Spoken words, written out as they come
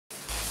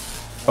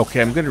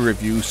Okay, I'm going to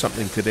review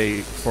something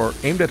today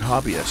aimed at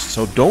hobbyists.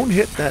 So don't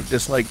hit that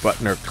dislike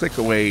button or click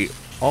away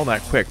all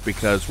that quick,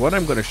 because what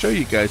I'm going to show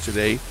you guys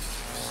today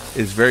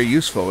is very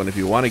useful. And if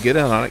you want to get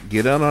in on it,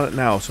 get in on it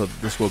now, so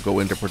this will go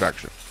into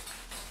production.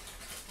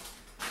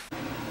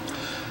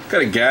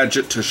 Got a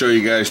gadget to show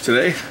you guys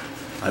today.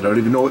 I don't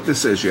even know what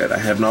this is yet. I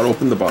have not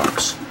opened the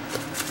box.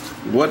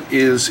 What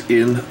is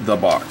in the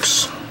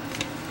box?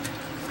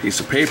 Piece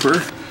of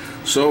paper.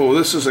 So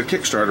this is a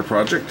Kickstarter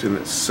project, and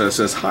it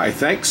says, "Hi,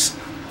 thanks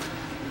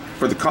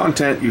for the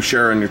content you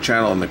share on your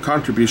channel and the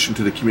contribution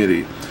to the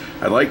community.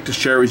 I'd like to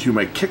share with you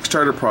my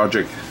Kickstarter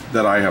project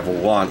that I have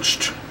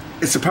launched.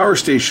 It's a power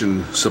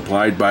station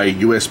supplied by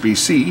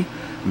USB-C,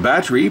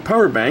 battery,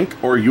 power bank,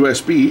 or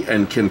USB,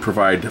 and can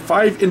provide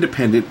 5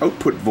 independent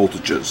output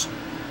voltages,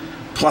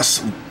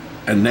 plus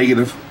and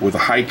negative, with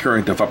a high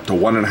current of up to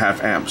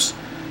 1.5 amps.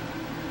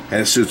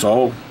 And it suits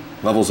all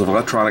levels of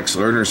electronics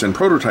learners and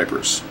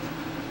prototypers.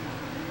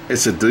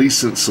 It's a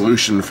decent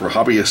solution for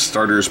hobbyists,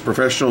 starters,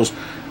 professionals,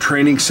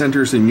 training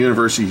centers, and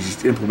universities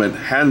to implement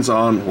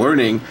hands-on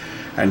learning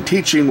and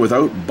teaching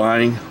without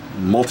buying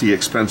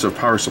multi-expensive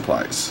power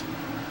supplies.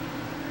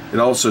 It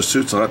also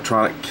suits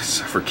electronics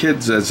for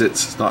kids, as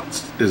it's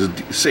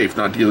safe,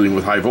 not dealing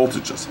with high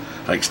voltages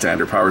like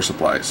standard power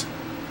supplies."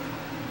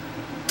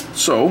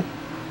 So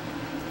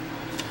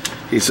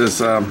he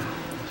says,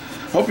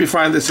 "Hope you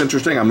find this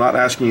interesting. I'm not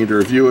asking you to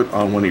review it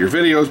on one of your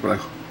videos, but I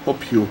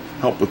hope you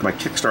help with my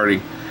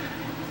Kickstarter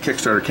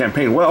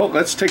campaign." Well,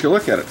 let's take a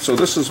look at it. So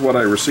this is what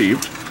I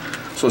received.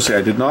 So say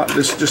I did not,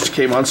 this just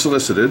came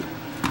unsolicited,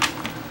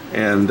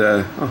 and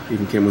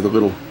even came with a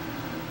little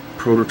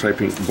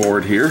prototyping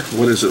board here.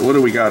 What is it? What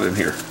do we got in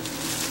here?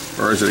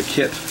 Or is it a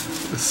kit?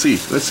 Let's see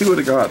what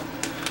it got.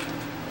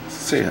 Let's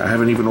see, I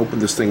haven't even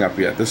opened this thing up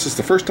yet. This is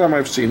the first time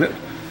I've seen it.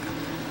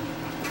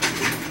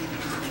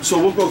 So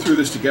we'll go through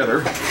this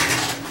together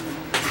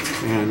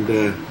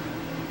and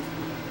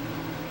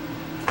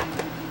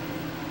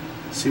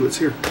see what's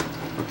here.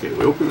 Okay,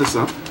 we open this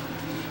up.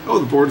 Oh,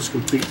 the board is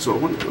complete, so I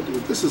wonder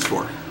what this is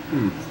for.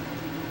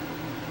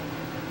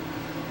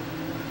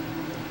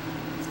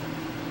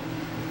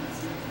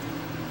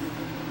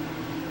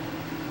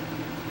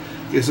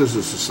 I guess this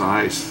is a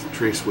size,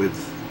 trace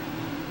width.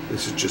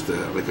 This is just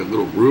like a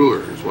little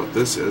ruler is what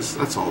this is.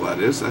 That's all that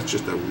is. That's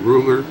just a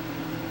ruler.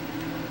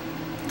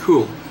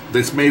 Cool.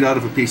 That's made out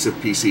of a piece of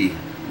PC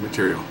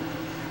material.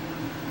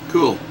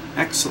 Cool.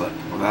 Excellent.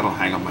 Well, that'll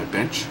hang on my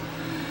bench.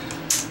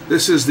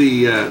 This is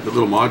the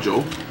little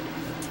module.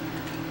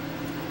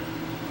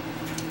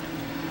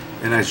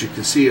 And as you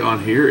can see on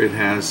here, it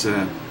has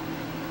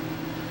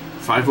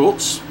 5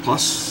 volts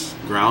plus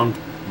ground,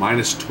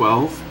 minus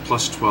 12,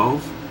 plus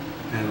 12.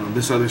 And on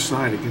this other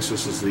side, I guess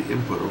this is the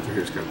input over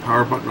here. It's got a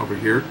power button over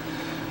here,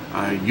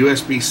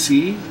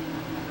 USB-C,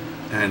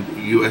 and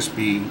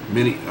USB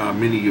mini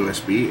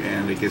USB,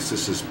 and I guess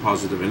this is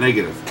positive and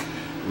negative,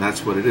 and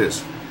that's what it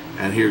is.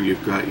 And here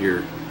you've got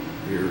your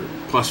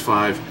plus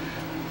 5,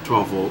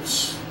 12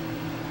 volts,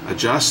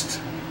 adjust,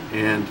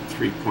 and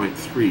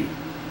 3.3.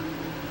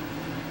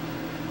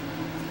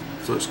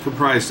 So it's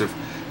comprised of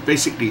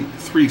basically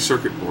 3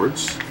 circuit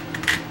boards.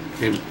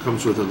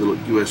 Comes with a little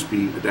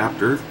USB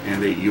adapter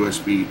and a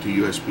USB to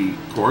USB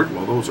cord.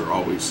 Well, those are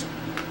always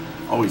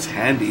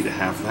handy to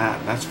have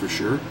that, that's for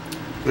sure.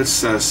 Let's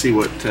see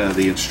what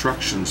the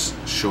instructions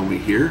show me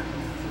here.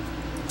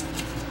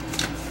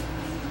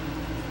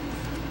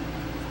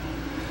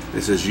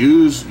 It says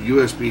use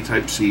USB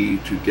Type-C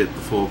to get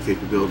the full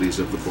capabilities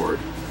of the board.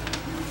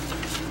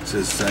 It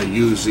says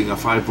using a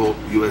 5-volt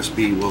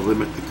USB will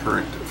limit the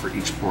current for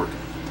each port.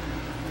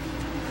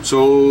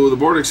 So the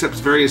board accepts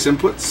various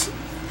inputs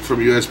from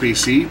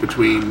USB-C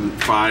between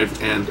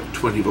 5 and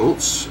 20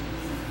 volts.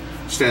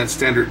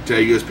 Standard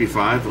USB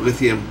 5,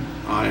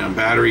 lithium-ion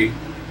battery,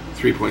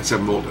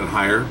 3.7 volt and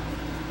higher.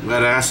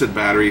 Lead-acid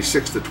battery,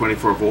 6 to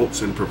 24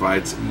 volts, and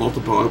provides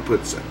multiple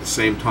outputs at the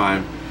same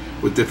time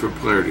with different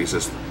polarities.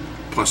 That's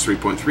plus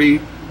 3.3,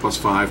 plus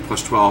 5,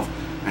 plus 12,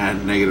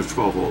 and negative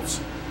 12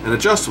 volts. And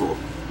adjustable.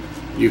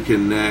 You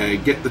can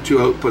get the 2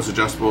 outputs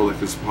adjustable that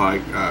can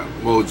supply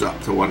loads up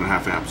to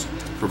 1.5 amps.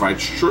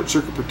 Provides short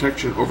circuit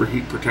protection,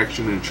 overheat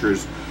protection, and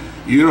ensures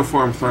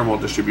uniform thermal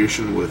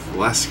distribution with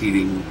less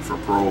heating for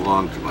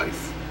prolonged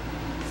life.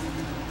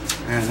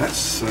 And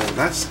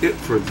that's it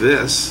for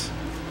this.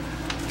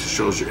 It just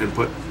shows your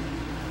input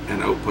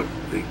and output.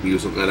 You can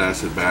use a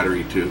lead-acid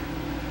battery too.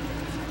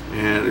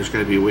 And there's got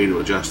to be a way to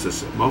adjust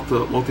this.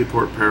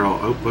 Multi-port parallel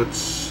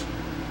outputs,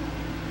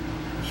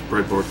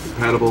 breadboard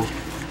compatible,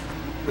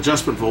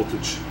 adjustment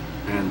voltage,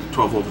 and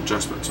 12 volt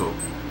adjustment. So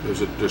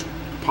there's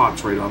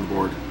pots right on the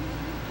board.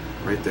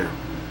 Right there.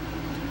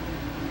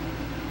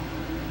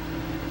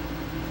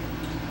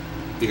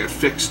 You got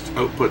fixed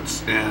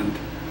outputs and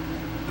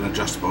an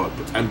adjustable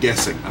output. I'm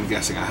guessing.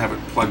 I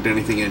haven't plugged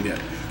anything in yet.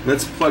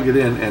 Let's plug it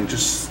in and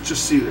just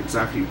see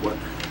exactly what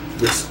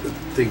this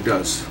thing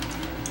does.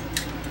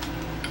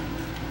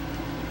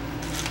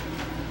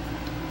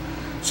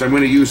 So I'm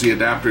going to use the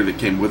adapter that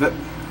came with it.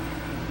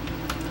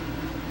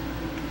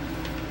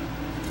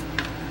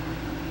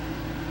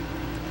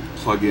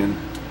 plug in.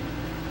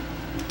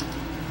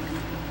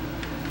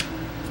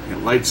 It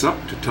lights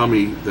up to tell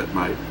me that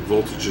my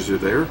voltages are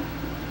there.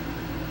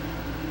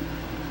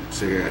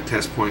 So I got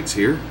test points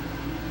here,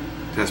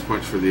 test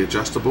points for the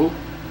adjustable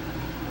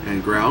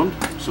and ground.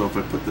 So if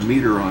I put the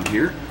meter on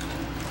here,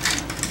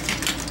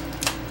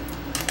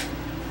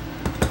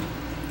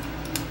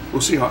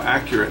 we'll see how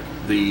accurate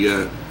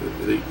the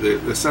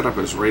setup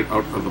is right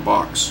out of the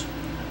box.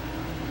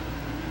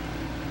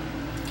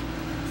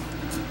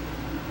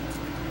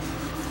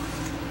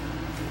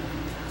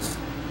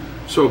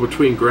 So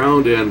between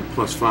ground and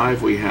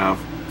 +5 we have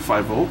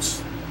 5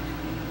 volts.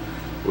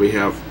 We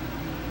have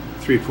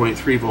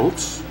 3.3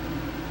 volts.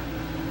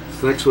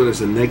 The next one is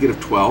a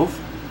 -12,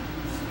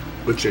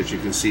 which as you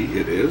can see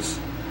it is.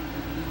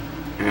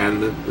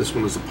 And this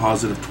one is a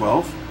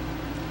 +12.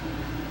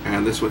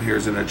 And this one here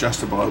is an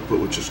adjustable output,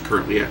 which is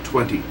currently at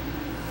 20.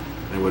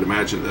 I would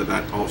imagine that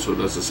that also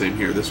does the same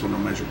here. This one will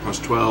measure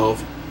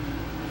 +12,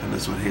 and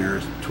this one here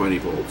is 20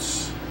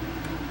 volts.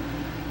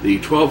 The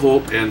 12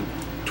 volt and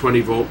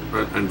 20 volt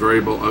and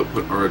variable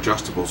output are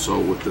adjustable. So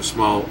with the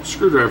small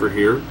screwdriver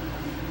here,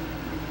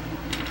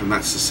 and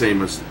that's the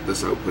same as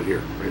this output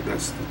here, right?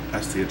 That's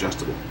the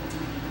adjustable.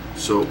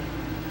 So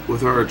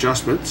with our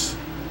adjustments,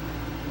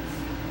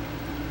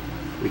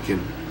 we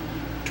can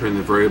turn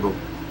the variable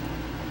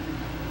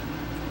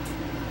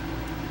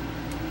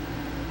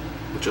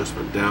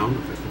adjustment down.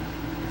 If I can.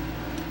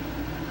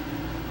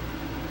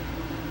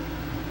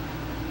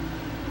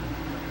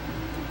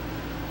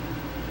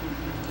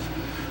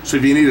 So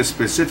if you need a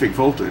specific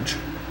voltage,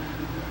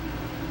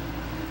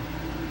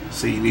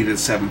 say you needed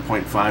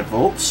 7.5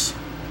 volts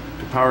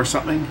to power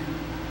something,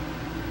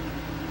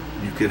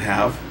 you could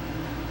have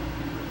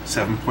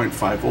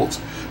 7.5 volts.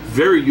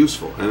 Very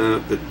useful.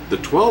 And then the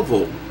 12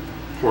 volt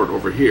port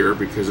over here,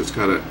 because it's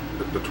got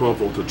the 12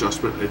 volt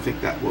adjustment, I think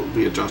that will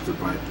be adjusted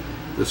by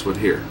this one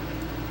here.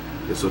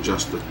 This will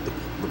adjust the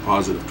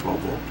positive 12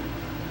 volt,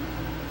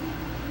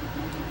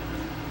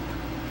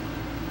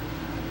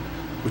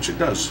 which it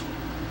does.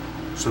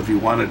 So if you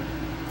wanted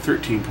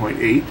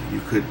 13.8,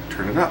 you could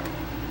turn it up,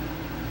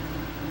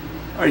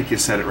 or you could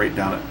set it right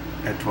down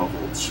at 12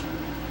 volts.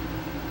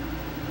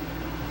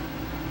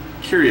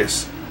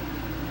 Curious,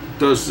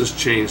 does this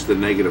change the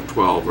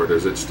 -12, or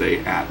does it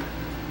stay at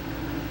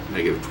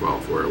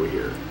 -12? Where are we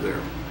here? There.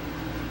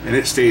 And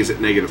it stays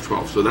at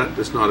 -12, so that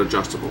is not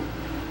adjustable.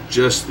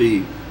 Just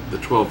the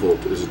 12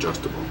 volt is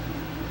adjustable,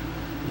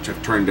 which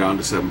I've turned down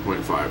to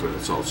 7.5, and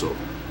it's also,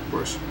 of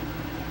course,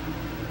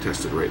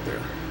 tested right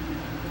there.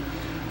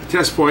 The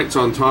test point's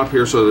on top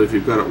here, so that if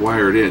you've got it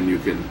wired in, you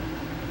can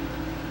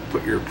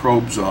put your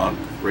probes on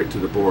right to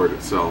the board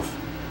itself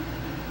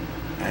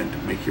and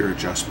make your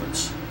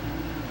adjustments.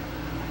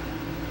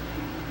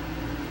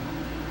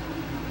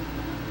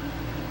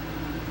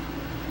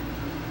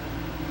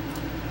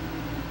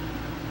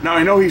 Now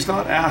I know he's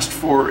not asked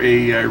for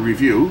a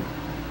review,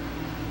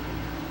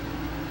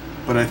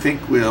 but I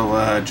think we'll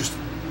just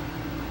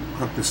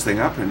hook this thing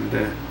up and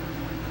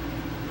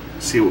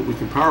see what we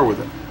can power with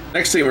it.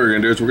 Next thing we're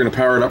going to do is we're going to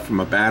power it up from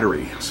a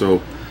battery.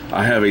 So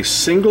I have a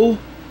single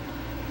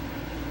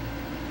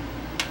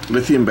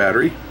lithium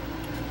battery,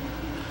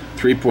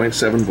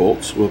 3.7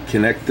 volts. We'll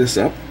connect this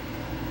up,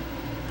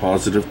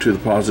 positive to the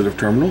positive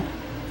terminal,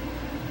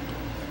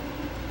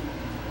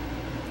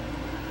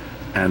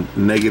 and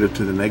negative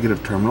to the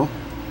negative terminal.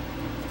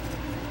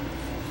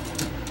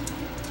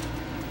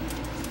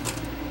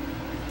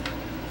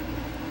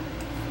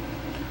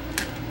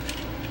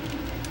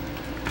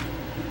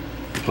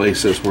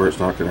 Place this where it's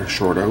not going to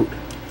short out.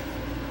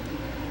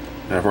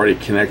 And I've already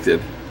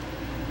connected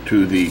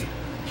to the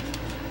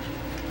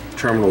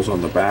terminals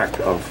on the back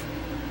of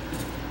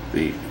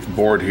the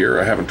board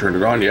here. I haven't turned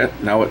it on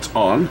yet. Now it's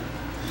on.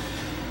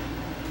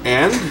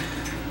 And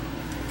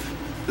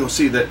you'll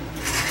see that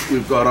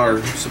we've got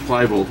our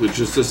supply voltage.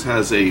 This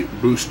has a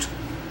boost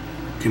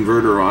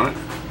converter on it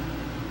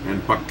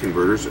and buck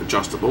converters,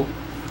 adjustable.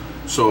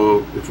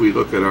 So if we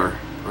look at our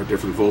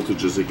different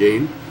voltages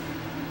again,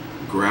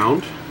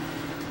 ground,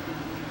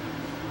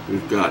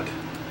 we've got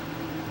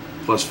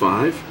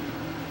 +5,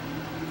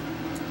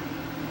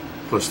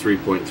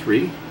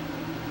 +3.3,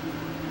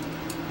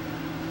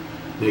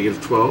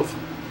 -12,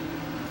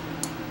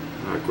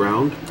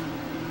 ground,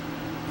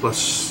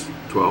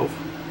 +12,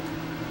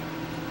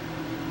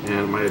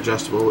 and my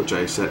adjustable, which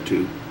I set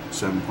to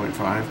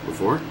 7.5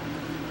 before.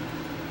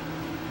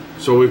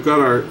 So we've got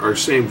our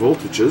same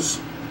voltages,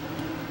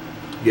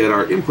 yet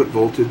our input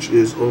voltage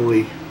is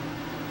only,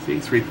 see,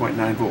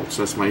 3.9 volts.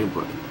 That's my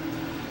input.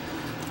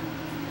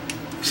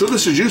 So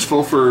this is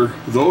useful for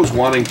those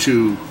wanting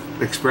to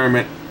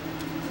experiment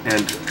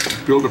and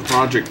build a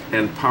project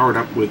and power it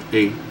up with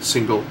a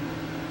single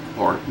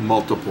or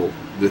multiple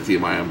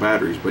lithium-ion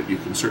batteries, but you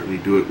can certainly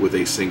do it with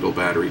a single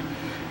battery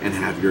and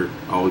have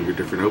all your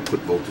different output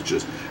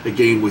voltages,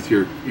 again with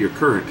your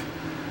current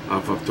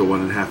of up to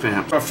 1.5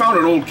 amps. I found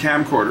an old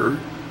camcorder.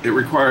 It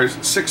requires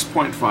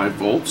 6.5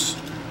 volts.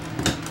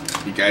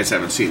 You guys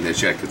haven't seen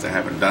this yet because I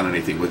haven't done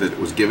anything with it. It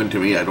was given to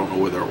me. I don't know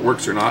whether it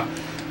works or not.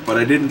 but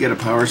I didn't get a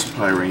power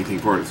supply or anything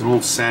for it. It's an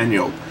old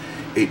Sanyo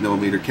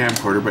 8mm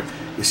camcorder, but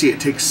you see it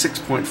takes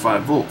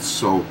 6.5 volts.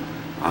 So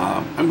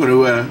I'm going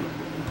to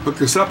hook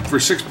this up for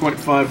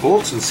 6.5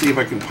 volts and see if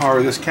I can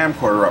power this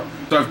camcorder up.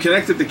 So I've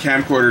connected the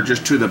camcorder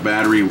just to the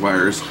battery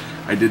wires.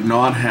 I did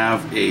not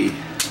have a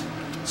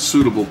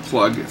suitable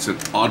plug. It's an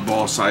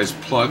oddball sized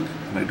plug,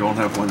 and I don't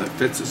have one that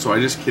fits it, so I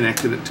just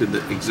connected it to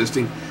the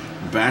existing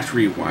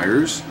battery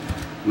wires.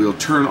 We'll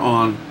turn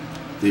on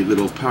the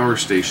little power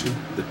station,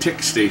 the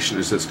TikStation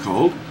as it's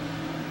called.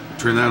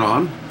 Turn that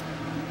on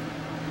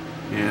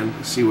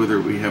and see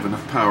whether we have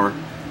enough power.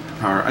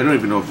 I don't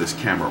even know if this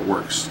camera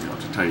works, you know,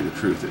 to tell you the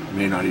truth. It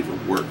may not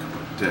even work,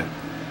 but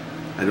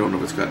I don't know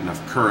if it's got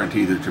enough current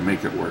either to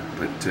make it work,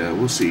 but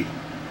we'll see.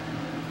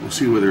 We'll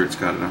see whether it's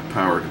got enough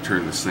power to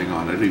turn this thing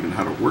on. I don't even know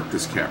how to work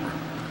this camera.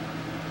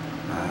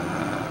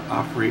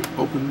 Operate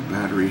open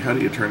battery. How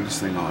do you turn this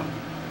thing on?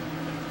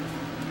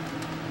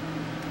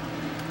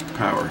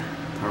 Power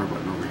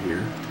button over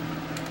here.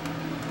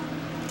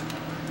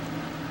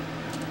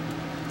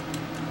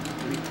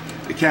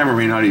 The camera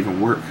may not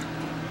even work,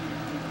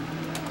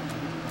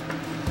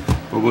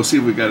 but we'll see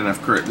if we got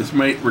enough current. This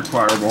might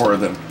require more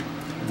than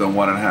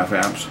 1.5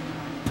 amps,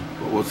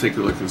 but we'll take a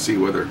look and see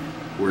whether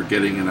we're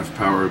getting enough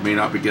power. It may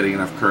not be getting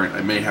enough current.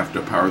 I may have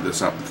to power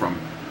this up from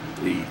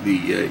the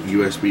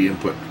USB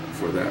input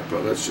for that,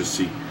 but let's just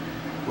see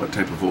what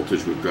type of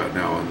voltage we've got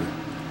now on the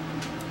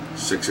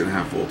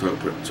 6.5 volt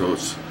output. So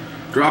it's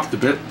dropped a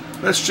bit.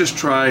 Let's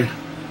try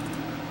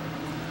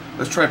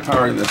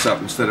powering this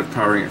up instead of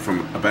powering it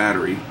from a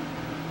battery.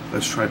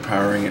 Let's try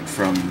powering it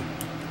from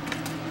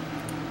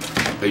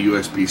a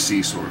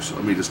USB-C source.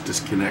 Let me just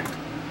disconnect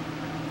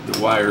the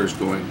wires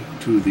going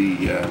to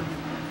the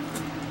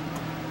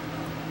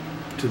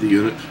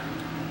unit.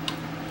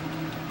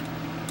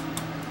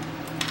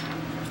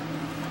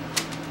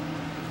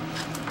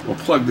 We'll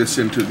plug this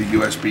into the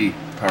USB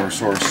power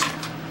source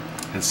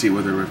and see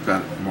whether we've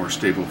got more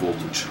stable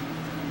voltage.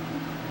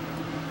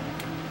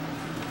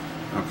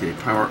 Okay,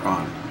 power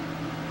on.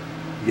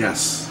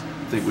 Yes,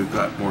 I think we've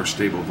got more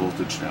stable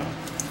voltage now,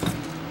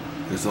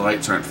 because the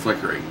lights aren't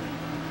flickering.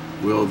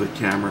 Will the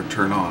camera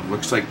turn on?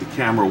 Looks like the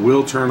camera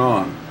will turn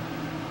on.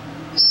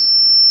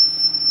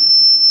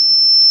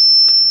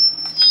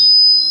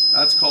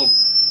 That's called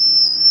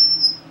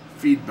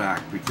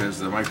feedback because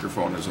the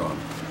microphone is on.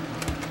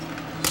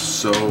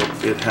 So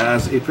it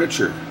has a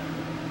picture.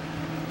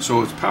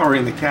 So it's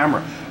powering the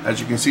camera. As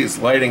you can see, it's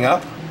lighting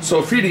up.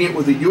 So feeding it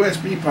with a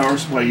USB power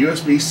supply,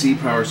 USB-C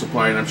power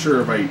supply, and I'm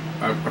sure if I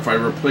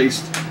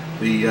replaced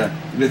the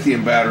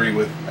lithium battery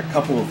with a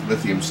couple of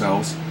lithium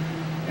cells,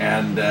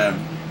 and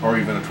or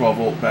even a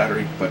 12-volt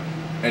battery, but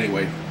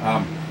anyway,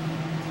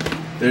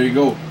 there you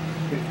go.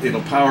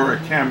 It'll power a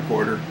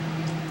camcorder.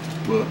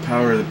 Will it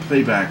power the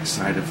playback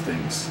side of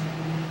things?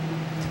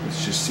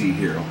 Let's just see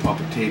here. I'll pop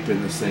a tape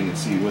in this thing and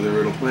see whether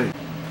it'll play.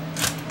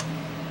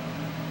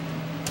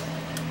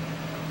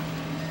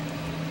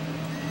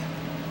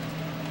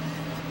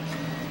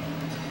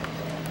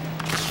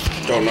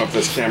 Don't know if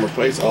this camera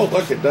plays. Oh,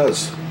 look, it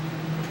does.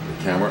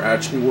 The camera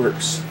actually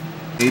works.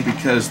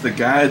 Because the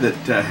guy that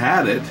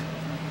had it,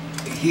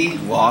 he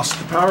lost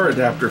the power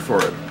adapter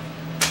for it.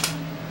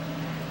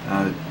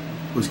 It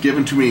was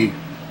given to me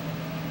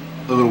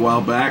a little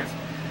while back.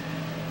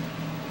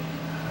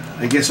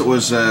 I guess it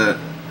was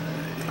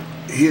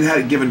he had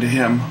it given to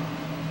him,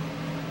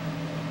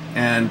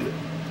 and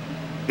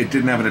it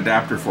didn't have an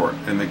adapter for it,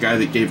 and the guy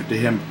that gave it to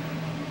him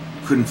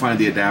couldn't find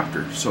the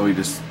adapter, so he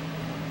just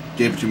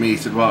gave it to me. He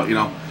said, well, you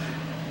know,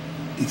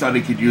 he thought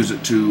he could use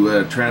it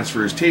to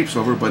transfer his tapes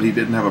over, but he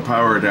didn't have a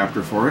power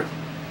adapter for it,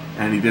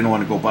 and he didn't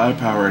want to go buy a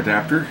power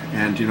adapter.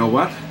 And you know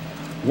what?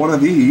 One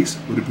of these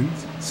would have been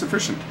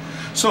sufficient.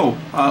 So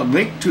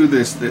link to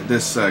this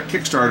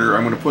Kickstarter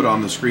I'm going to put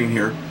on the screen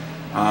here.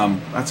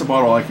 That's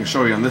about all I can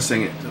show you on this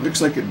thing. It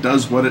looks like it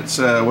does what it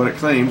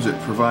claims.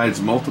 It provides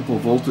multiple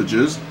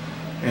voltages,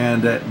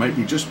 and it might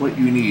be just what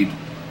you need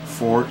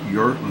for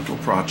your little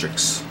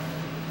projects.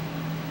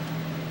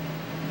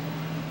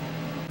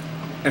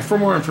 And for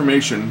more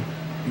information,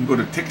 you can go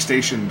to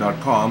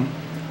TikStation.com,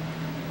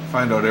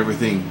 find out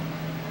everything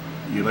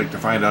you'd like to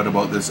find out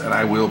about this, and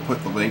I will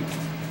put the link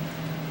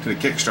to the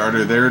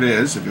Kickstarter. There it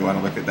is. If you want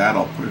to look at that,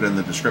 I'll put it in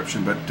the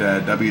description. But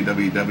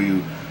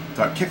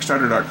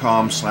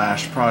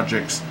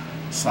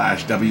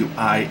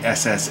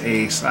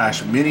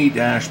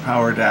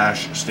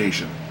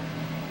www.kickstarter.com/projects/WISSA/mini-power-station.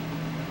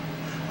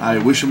 I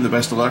wish him the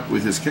best of luck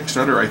with his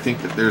Kickstarter. I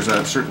think that there's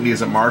certainly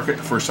is a market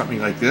for something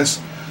like this,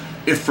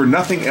 if for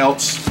nothing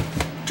else,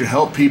 to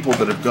help people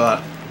that have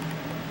got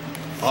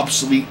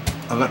obsolete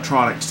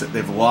electronics that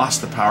they've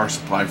lost the power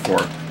supply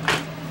for.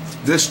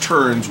 This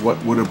turns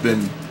what would have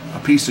been a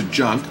piece of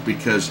junk,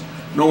 because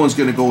no one's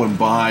going to go and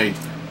buy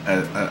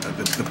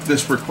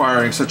this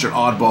requiring such an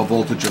oddball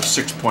voltage of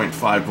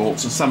 6.5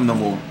 volts, and some of them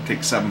will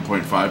take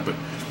 7.5, but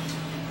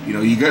you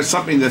know, you got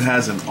something that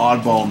has an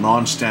oddball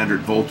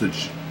non-standard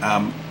voltage.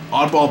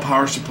 Oddball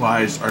power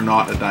supplies are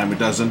not a dime a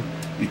dozen.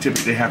 You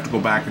typically have to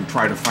go back and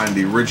try to find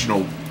the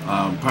original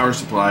power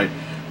supply,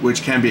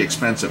 which can be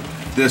expensive.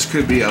 this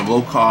could be a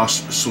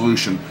low-cost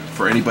solution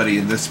for anybody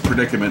in this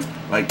predicament,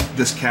 like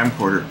this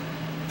camcorder,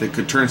 that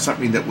could turn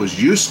something that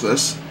was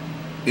useless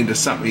into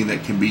something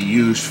that can be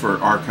used for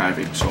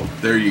archiving. So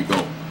there you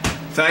go.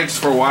 Thanks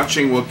for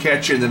watching. We'll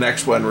catch you in the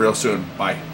next one real soon. Bye.